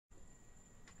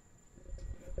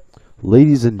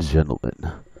Ladies and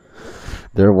gentlemen,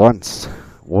 there once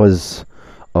was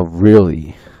a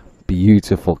really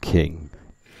beautiful king.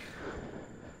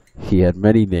 He had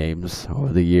many names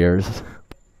over the years.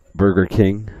 Burger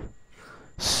King,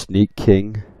 Sneak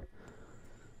King,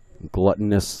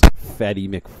 Gluttonous Fatty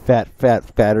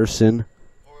Fatterson,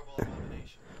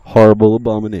 Horrible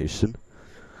Abomination.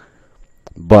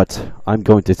 But I'm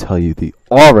going to tell you the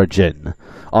origin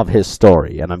of his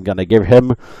story, and I'm going to give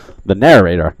him, the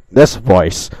narrator, this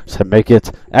voice to make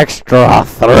it extra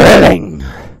thrilling.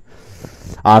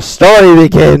 Our story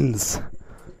begins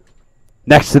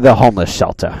next to the homeless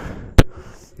shelter.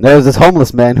 There's this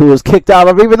homeless man who was kicked out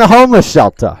of even the homeless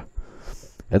shelter.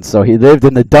 And so he lived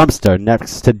in the dumpster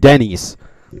next to Denny's.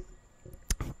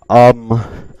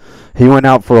 He went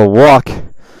out for a walk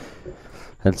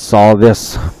and saw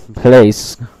this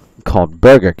place called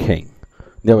Burger King.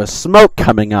 There was smoke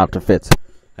coming out of it,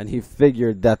 and he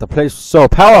figured that the place was so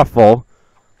powerful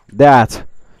that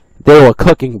they were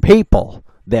cooking people.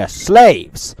 They're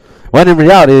slaves. When in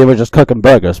reality, they were just cooking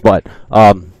burgers, but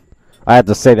I had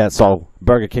to say that so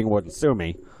Burger King wouldn't sue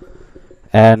me.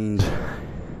 And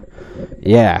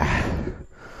yeah.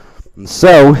 And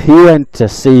so he went to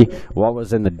see what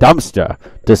was in the dumpster,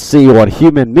 to see what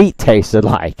human meat tasted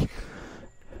like.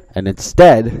 And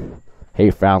instead, he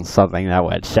found something that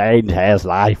would change his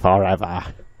life forever.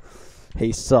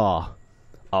 He saw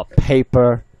a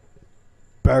paper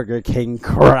Burger King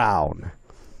crown.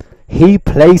 He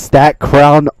placed that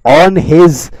crown on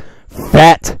his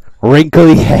fat,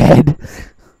 wrinkly head,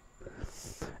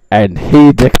 and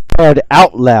he declared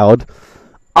out loud,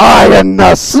 "I am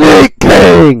the Sneak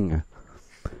King!"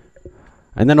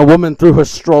 And then a woman threw her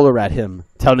stroller at him,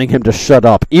 telling him to shut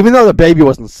up, even though the baby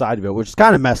was inside of it, which is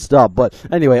kind of messed up. But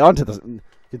anyway, on to the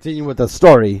continue with the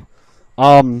story.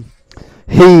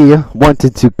 He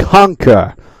wanted to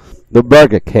conquer the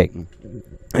Burger King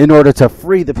in order to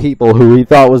free the people who he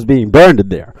thought was being burned in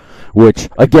there. Which,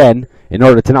 again, in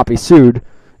order to not be sued,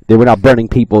 they were not burning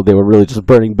people, they were really just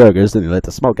burning burgers, and they let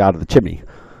the smoke out of the chimney.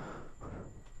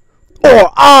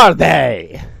 Or are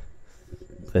they?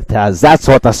 Because that's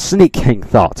what the Sneak King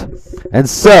thought. And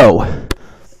so,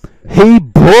 he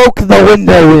broke the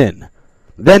window in,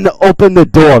 then opened the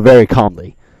door very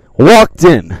calmly, walked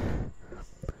in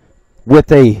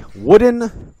with a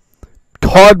wooden,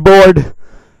 cardboard,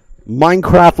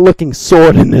 Minecraft-looking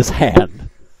sword in his hand,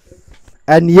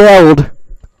 and yelled,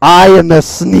 "I am the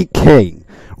Sneak King,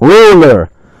 ruler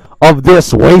of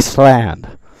this wasteland,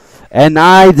 and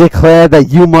I declare that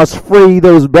you must free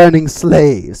those burning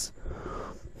slaves."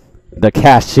 The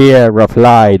cashier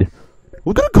replied,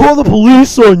 "We're gonna call the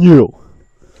police on you."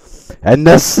 And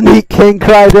the Sneak King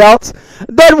cried out,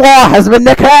 "The war has been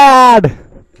declared!"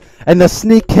 And the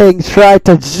Sneak King tried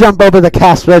to jump over the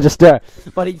cash register,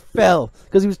 but he fell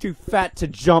because he was too fat to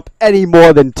jump any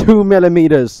more than 2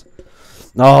 millimeters.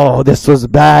 Oh, this was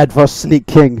bad for Sneak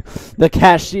King. The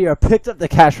cashier picked up the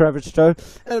cash register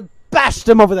and bashed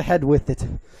him over the head with it.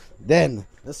 Then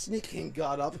the Sneak King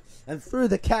got up and threw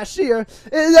the cashier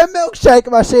in the milkshake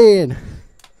machine.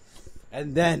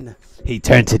 And then he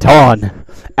turned it on.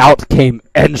 Out came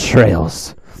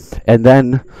entrails. And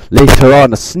then, later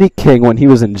on, the Sneak King, when he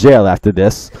was in jail after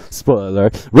this, spoiler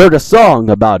alert, wrote a song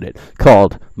about it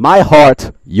called "My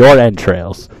Heart, Your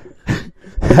Entrails."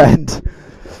 and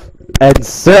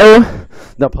so,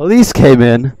 the police came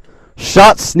in,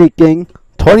 shot Sneak King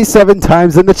 27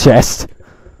 times in the chest,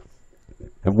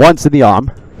 and once in the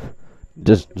arm.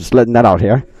 Just letting that out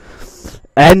here.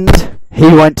 And he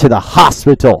went to the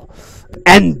hospital.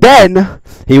 And then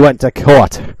he went to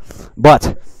court.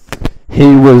 But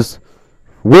he was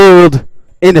ruled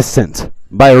innocent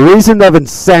by reason of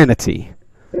insanity.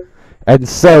 And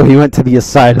so he went to the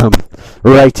asylum,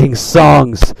 writing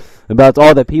songs about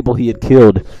all the people he had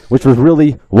killed, which was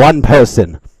really one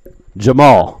person,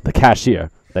 Jamal, the cashier,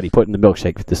 that he put in the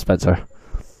milkshake dispenser.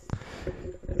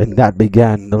 And that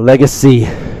began the legacy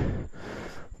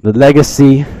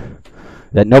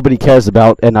that nobody cares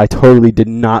about, and I totally did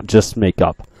not just make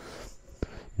up.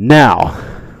 Now,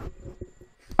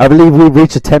 I believe we've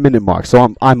reached a 10-minute mark,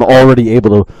 so I'm already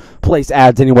able to place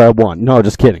ads anywhere I want. No,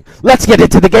 just kidding. Let's get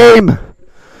into the game!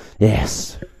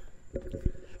 Yes.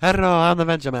 Hello, I'm the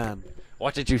Benjamin.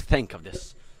 What did you think of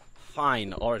this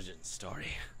fine origin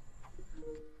story?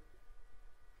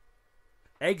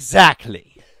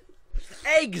 Exactly.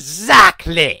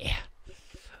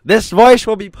 This voice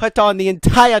will be put on the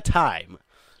entire time.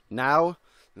 Now,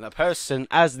 the person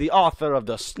as the author of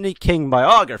the Sneak King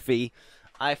biography,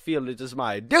 I feel it is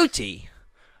my duty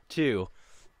to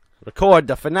record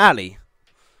the finale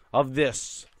of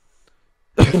this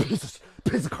piece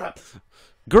of crap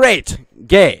great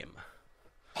game.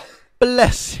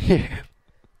 Bless you.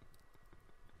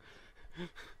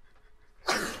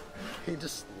 He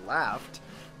just laughed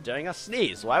during a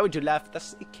sneeze. Why would you laugh at the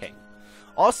Sneak King?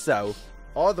 Also,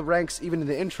 all the ranks, even in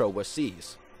the intro, were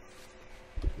C's.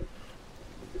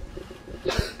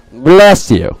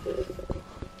 Bless you.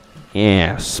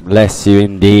 Yes, bless you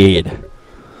indeed.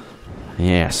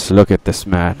 Yes, look at this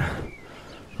man.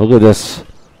 Look at this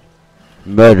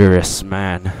murderous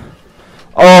man.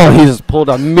 Oh, he just pulled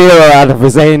a mirror out of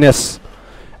his anus.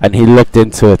 And he looked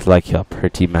into it like a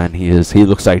pretty man he is. He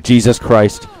looks like Jesus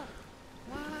Christ.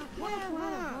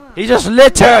 He just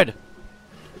littered!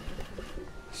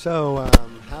 So,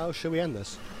 how should we end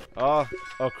this? Oh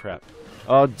crap.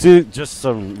 Oh, dude, just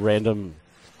some random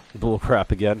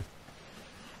bullcrap again.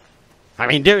 I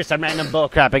mean, do some random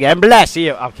bullcrap again. Bless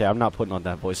you! Okay, I'm not putting on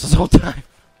that voice this whole time.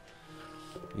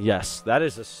 Yes, that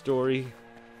is a story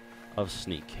of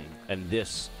Sneak King. And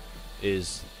this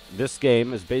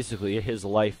game is basically his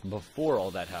life before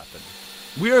all that happened.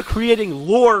 We are creating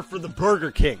lore for the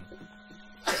Burger King.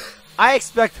 I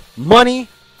expect money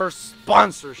for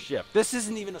sponsorship. This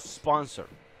isn't even a sponsor.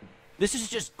 This is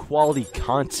just quality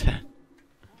content.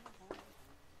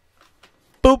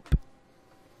 Boop.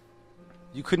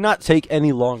 You could not take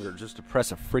any longer just to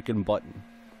press a freaking button.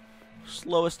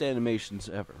 Slowest animations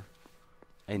ever.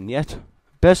 And yet,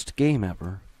 best game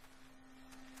ever.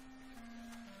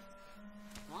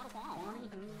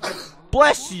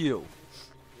 Bless you!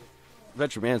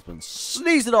 Adventure Man's been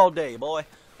sneezing all day, boy.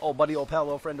 Oh, buddy, old pal,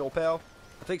 old friend, old pal.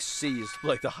 I think C is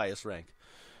like the highest rank.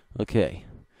 Okay.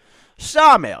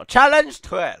 Sawmill, challenge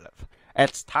 12.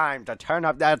 It's time to turn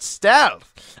up that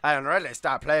stealth and really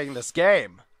start playing this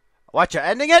game. What, you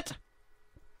ending it?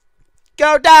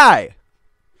 Go die!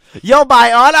 You'll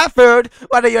buy all our food,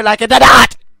 whether you like it or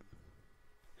not!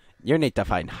 You need to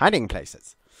find hiding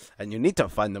places, and you need to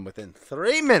find them within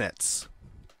 3 minutes.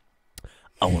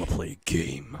 I want to play a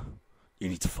game. You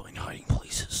need to find hiding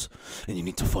places, and you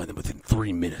need to find them within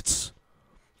 3 minutes.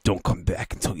 Don't come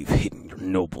back until you've hidden your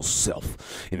noble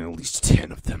self in at least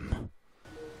 10 of them.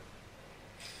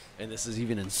 And this is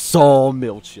even in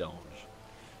Sawmill Challenge.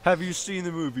 Have you seen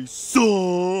the movie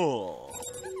Saw?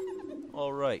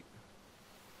 Alright.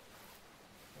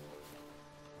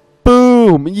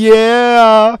 Boom!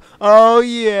 Yeah! Oh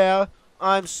yeah!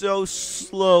 I'm so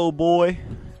slow, boy.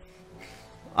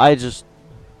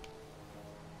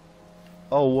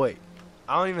 Oh wait.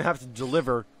 I don't even have to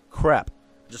deliver crap.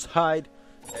 Just hide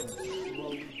and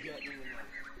slowly get in.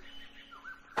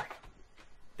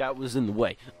 That was in the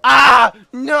way. Ah!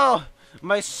 No!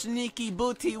 My sneaky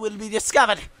booty will be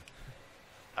discovered.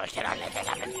 I cannot let that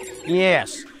happen.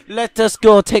 Yes. Let us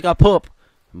go take a poop.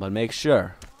 But make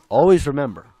sure. Always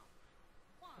remember.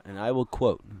 And I will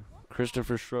quote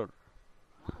Christopher Schroeder.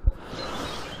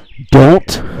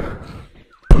 Don't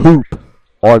poop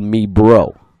on me,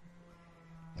 bro.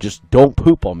 Just don't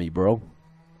poop on me, bro.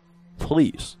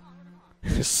 Please.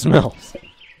 It smells.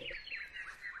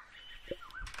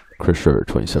 Chris Schroeder,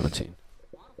 2017.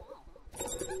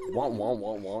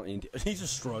 He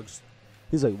just shrugs.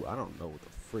 He's like, I don't know what the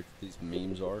frick these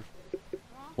memes are.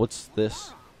 What's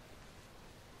this?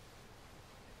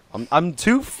 I'm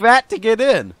too fat to get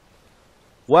in.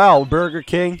 Wow, Burger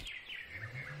King.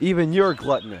 Even you're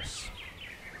gluttonous.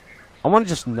 I want to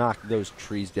just knock those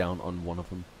trees down on one of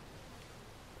them.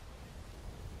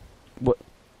 What?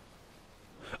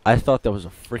 I thought that was a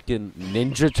freaking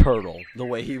Ninja Turtle, the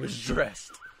way he was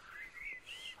dressed.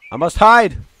 I must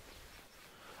hide.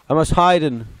 I must hide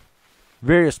in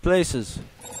various places.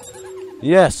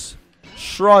 Yes.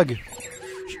 Shrug.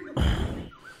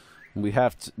 We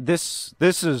have to. This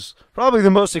is probably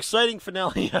the most exciting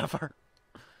finale ever.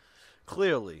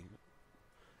 Clearly.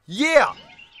 Yeah!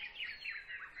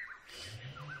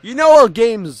 You know a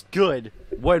game's good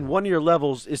when one of your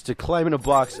levels is to climb in a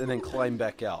box and then climb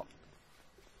back out.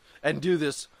 And do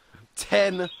this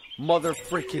 10 mother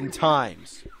freaking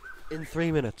times. In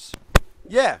 3 minutes.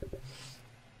 Yeah.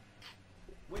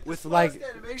 With like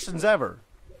animations ever.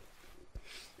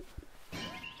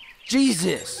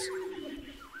 Jesus.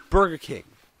 Burger King.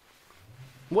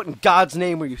 What in God's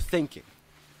name were you thinking?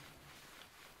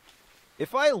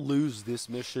 If I lose this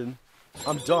mission,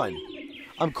 I'm done.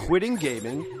 I'm quitting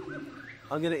gaming.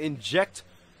 I'm going to inject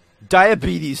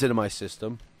diabetes into my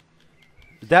system.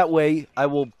 That way, I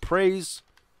will praise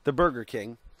the Burger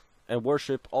King and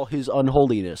worship all his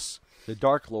unholiness. The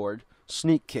Dark Lord,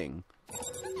 Sneak King,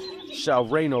 shall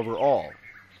reign over all.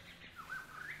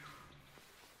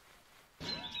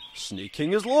 Sneak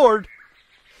King is Lord.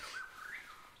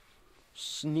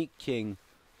 Sneak King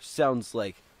sounds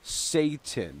like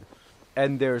Satan.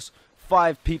 And there's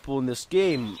 5 people in this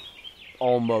game,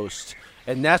 almost.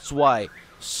 And that's why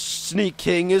Sneak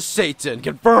King is Satan.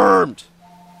 Confirmed!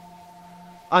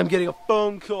 I'm getting a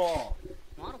phone call.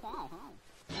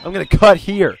 I'm gonna cut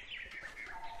here.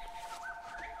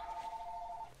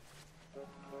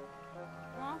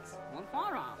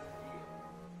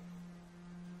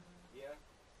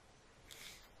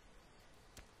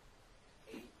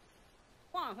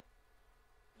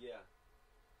 Yeah.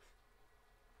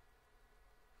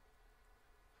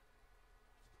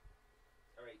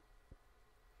 Alright.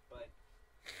 But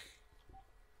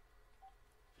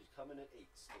she's coming at 8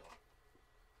 still.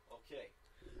 Okay.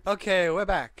 Okay, we're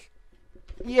back.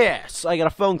 Yes, I got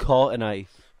a phone call and I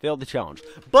failed the challenge.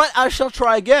 But I shall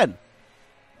try again.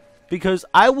 Because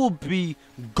I will be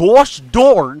gosh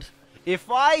darned if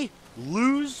I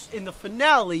lose in the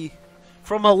finale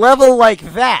from a level like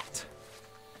that.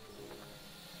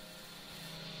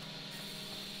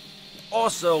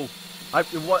 Also,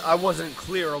 I wasn't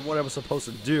clear on what I was supposed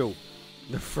to do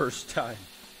the first time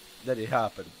that it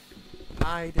happened.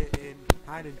 Hide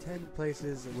in 10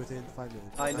 places within 5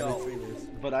 minutes. I know, 3 minutes.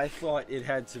 but I thought it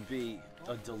had to be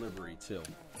a delivery too.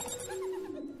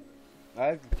 I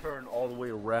have to turn all the way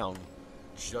around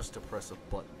just to press a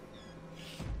button.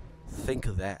 Think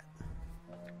of that.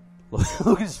 Look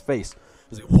at his face.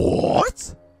 He's like,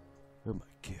 what? Oh my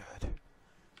god.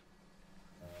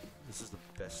 This is the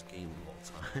best game of all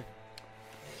time.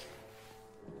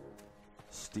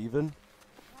 Steven?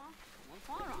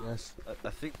 Yes. I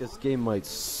think this game might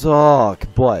suck,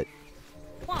 but...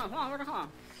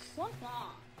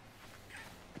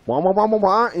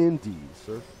 Indeed,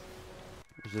 sir.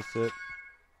 Is this it?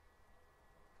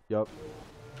 Yup.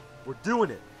 We're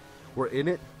doing it. We're in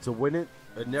it to win it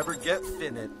and never get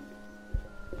thin it.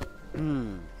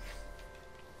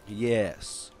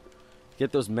 Yes.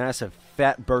 Get those massive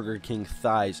fat Burger King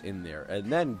thighs in there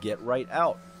and then get right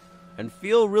out and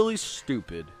feel really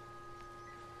stupid.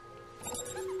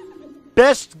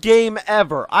 Best game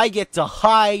ever. I get to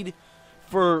hide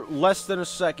for less than a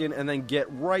second and then get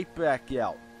right back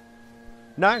out.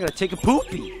 Now I'm gonna take a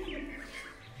poopy.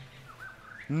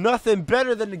 Nothing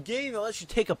better than the game that lets you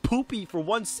take a poopy for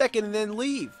 1 second and then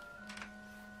leave.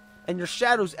 And your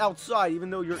shadow's outside even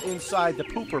though you're inside the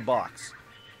pooper box.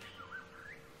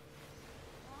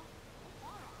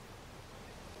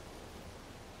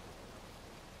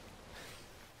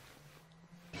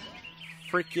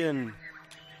 Freaking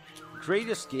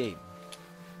greatest game.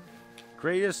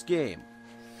 Greatest game.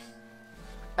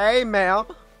 Hey, ma'am.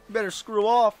 You better screw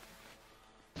off.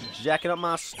 Jacking up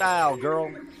my style,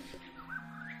 girl.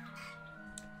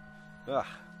 Ugh.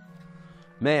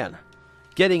 Man.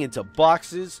 Getting into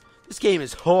boxes. This game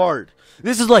is hard.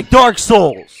 This is like Dark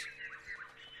Souls.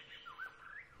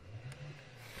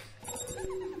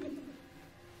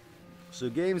 So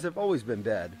games have always been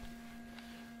bad.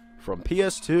 From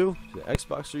PS2 to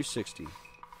Xbox 360.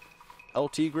 El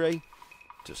Tigre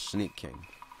to Sneak King.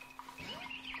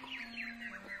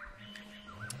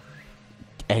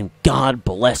 And God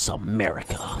bless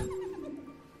America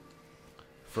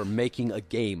for making a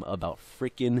game about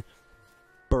freaking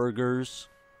burgers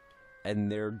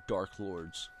and their Dark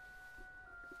Lords.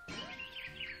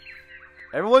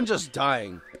 Everyone just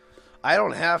dying. I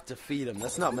don't have to feed them.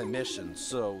 That's not my mission.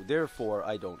 So, therefore,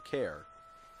 I don't care.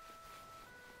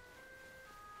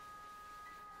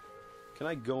 Can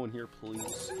I go in here,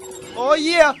 please? Oh,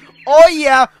 yeah! Oh,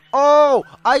 yeah! Oh!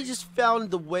 I just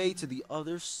found the way to the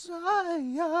other side!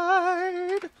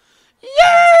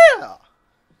 Yeah!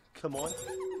 Come on.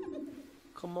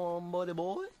 Come on, buddy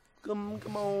boy. Come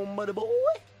on, buddy boy.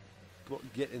 Come on,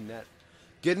 get in that.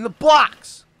 Get in the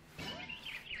box!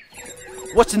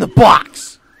 What's in the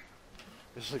box?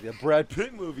 It's like that Brad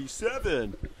Pitt movie,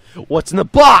 7. What's in the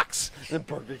box? And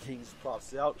Burger King just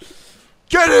pops out.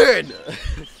 Get in!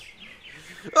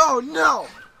 Oh no!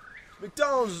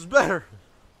 McDonald's is better!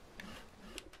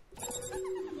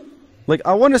 Like,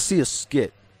 I want to see a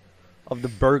skit of the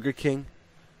Burger King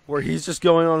where he's just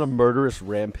going on a murderous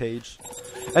rampage.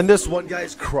 And this one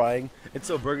guy's crying. And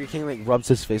so Burger King, like, rubs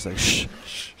his face like, shh,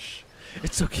 shh, shh.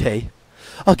 It's okay.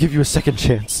 I'll give you a second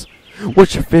chance.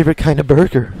 What's your favorite kind of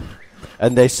burger?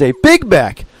 And they say, Big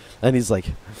Mac! And he's like,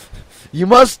 you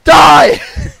must die!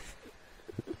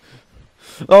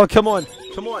 Oh, come on.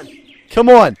 Come on. Come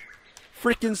on!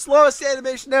 Freaking slowest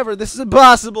animation ever! This is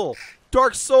impossible!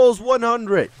 Dark Souls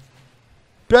 100!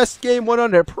 Best game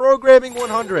 100! Programming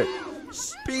 100!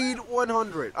 Speed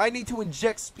 100! I need to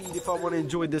inject speed if I want to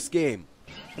enjoy this game.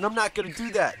 And I'm not gonna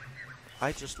do that!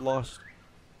 I just lost.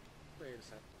 Wait a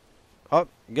second. Oh,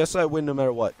 guess I win no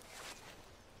matter what.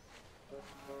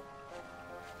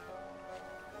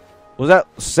 Was that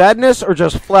sadness or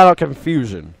just flat out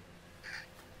confusion?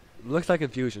 Looks like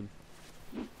confusion.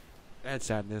 And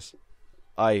sadness.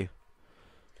 I.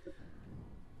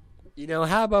 You know,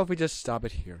 how about we just stop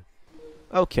it here?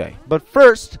 Okay, but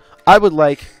first, I would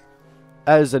like,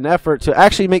 as an effort to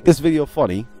actually make this video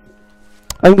funny,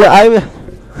 oh,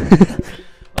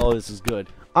 this is good.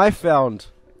 I found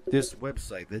this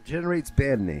website that generates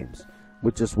band names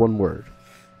with just one word.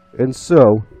 And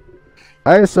so,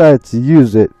 I decided to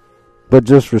use it, but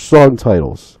just for song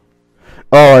titles.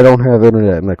 Oh, I don't have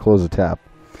internet, and I close the tab.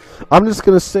 I'm just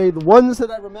going to say the ones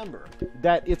that I remember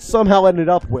that it somehow ended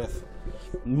up with.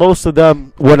 Most of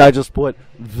them when I just put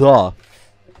the.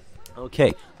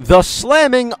 Okay. The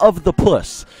Slamming of the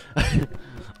Puss.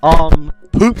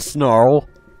 Poop Snarl.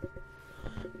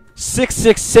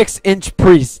 666-inch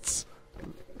Priests.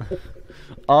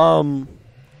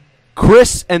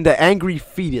 Chris and the Angry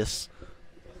Fetus.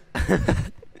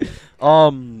 Poop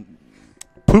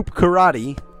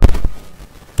Karate.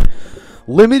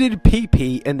 Limited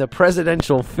PP and the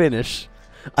Presidential Finish.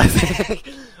 I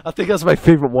think that's my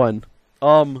favorite one.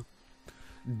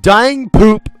 Dying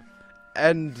Poop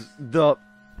and the...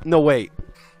 No, wait.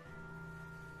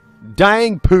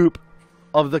 Dying Poop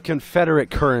of the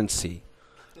Confederate Currency.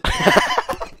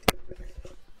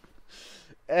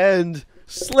 And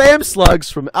Slam Slugs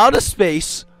from Outer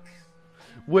Space,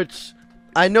 which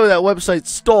I know that website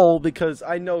stole because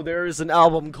I know there is an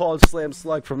album called Slam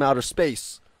Slug from Outer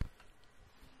Space,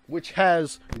 which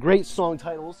has great song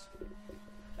titles.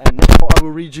 And now I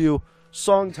will read you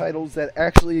song titles that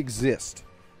actually exist.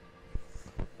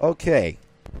 Okay.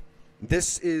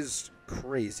 This is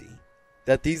crazy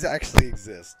that these actually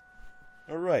exist.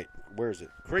 Alright, where is it?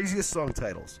 Craziest song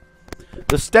titles.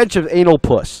 The Stench of Anal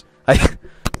Puss.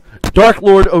 Dark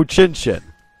Lord Ochinchin.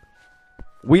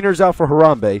 Wieners Out for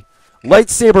Harambe.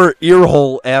 Lightsaber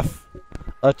Earhole F.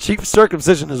 A Cheap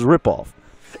Circumcision is ripoff.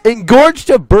 Engorged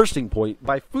to Bursting Point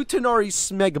by Futanari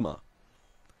Smegma.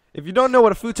 If you don't know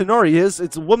what a Futanari is,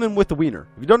 it's a woman with a wiener.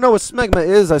 If you don't know what Smegma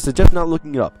is, I suggest not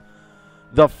looking it up.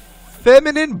 The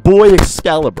Feminine Boy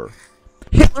Excalibur.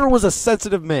 Hitler was a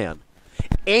sensitive man.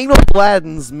 Anal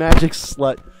Aladdin's Magic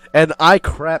Slut. And I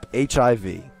Crap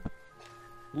HIV.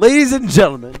 Ladies and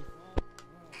gentlemen,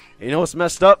 you know what's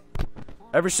messed up?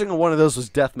 Every single one of those was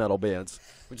death metal bands,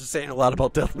 which is saying a lot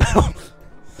about death metal.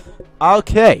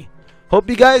 Okay. Hope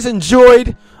you guys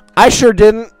enjoyed. I sure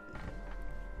didn't.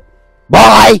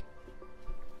 Bye!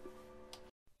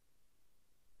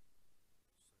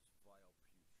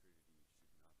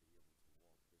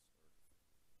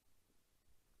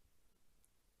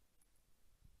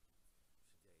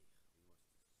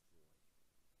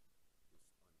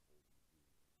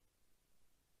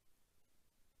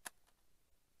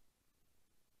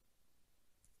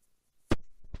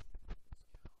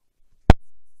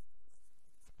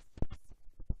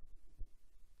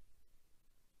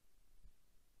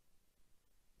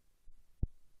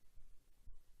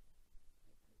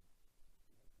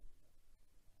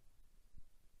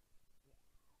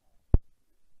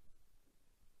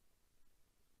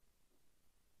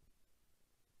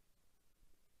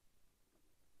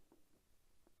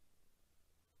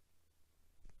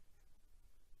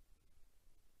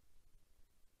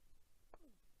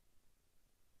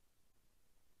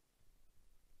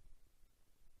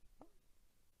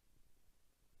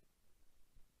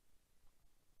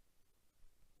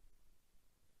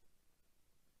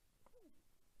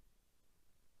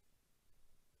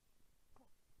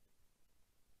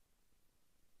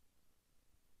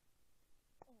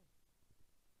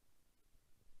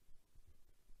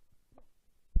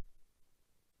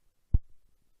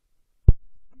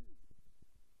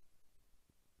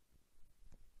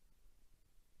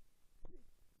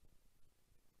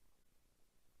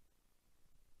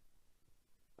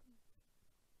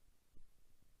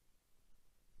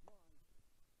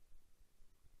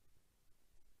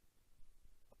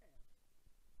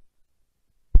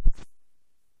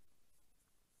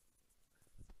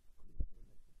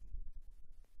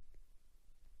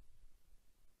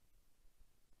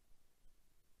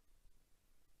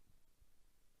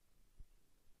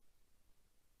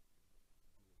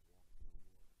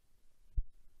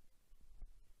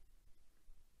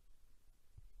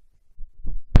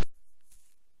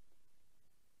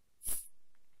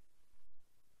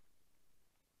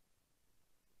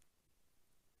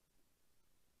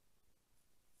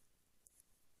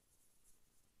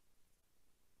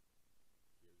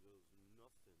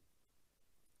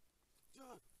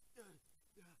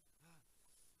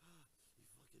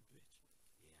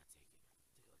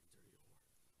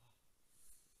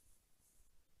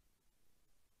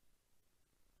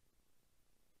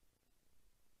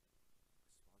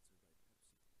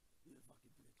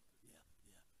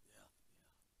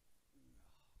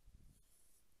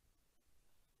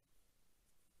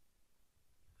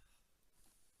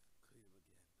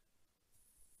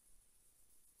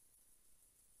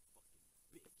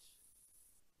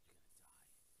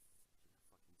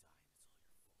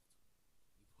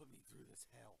 as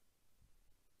hell.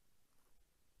 Now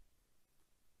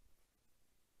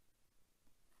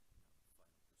the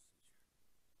final procedure.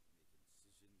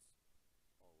 Make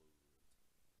incisions all over it.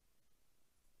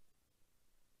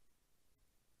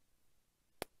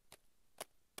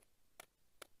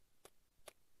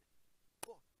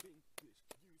 Fucking bitch,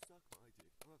 you suck my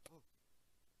dick.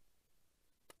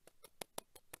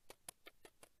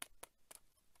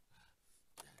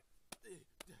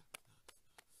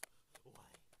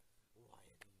 Why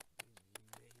have you been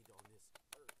made on this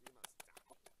earth? You must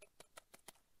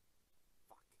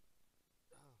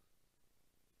die.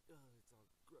 Fuck. It's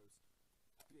all gross.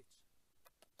 Bitch.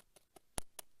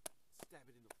 Stab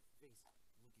it in the face.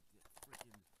 Look at that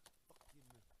freaking fucking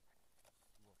look.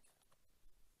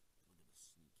 Look at the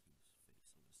Sneak King's face.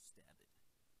 I'm gonna stab it.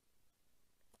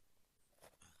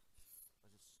 I just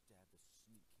stabbed the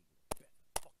Sneak King in the back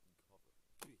fucking cover.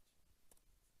 Bitch.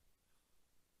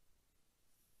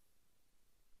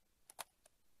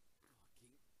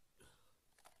 Fucking.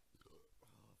 Oh,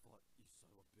 fuck. You son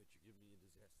of a bitch. You're giving me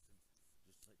indigestion.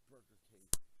 Just like Burger King.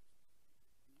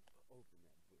 Open that.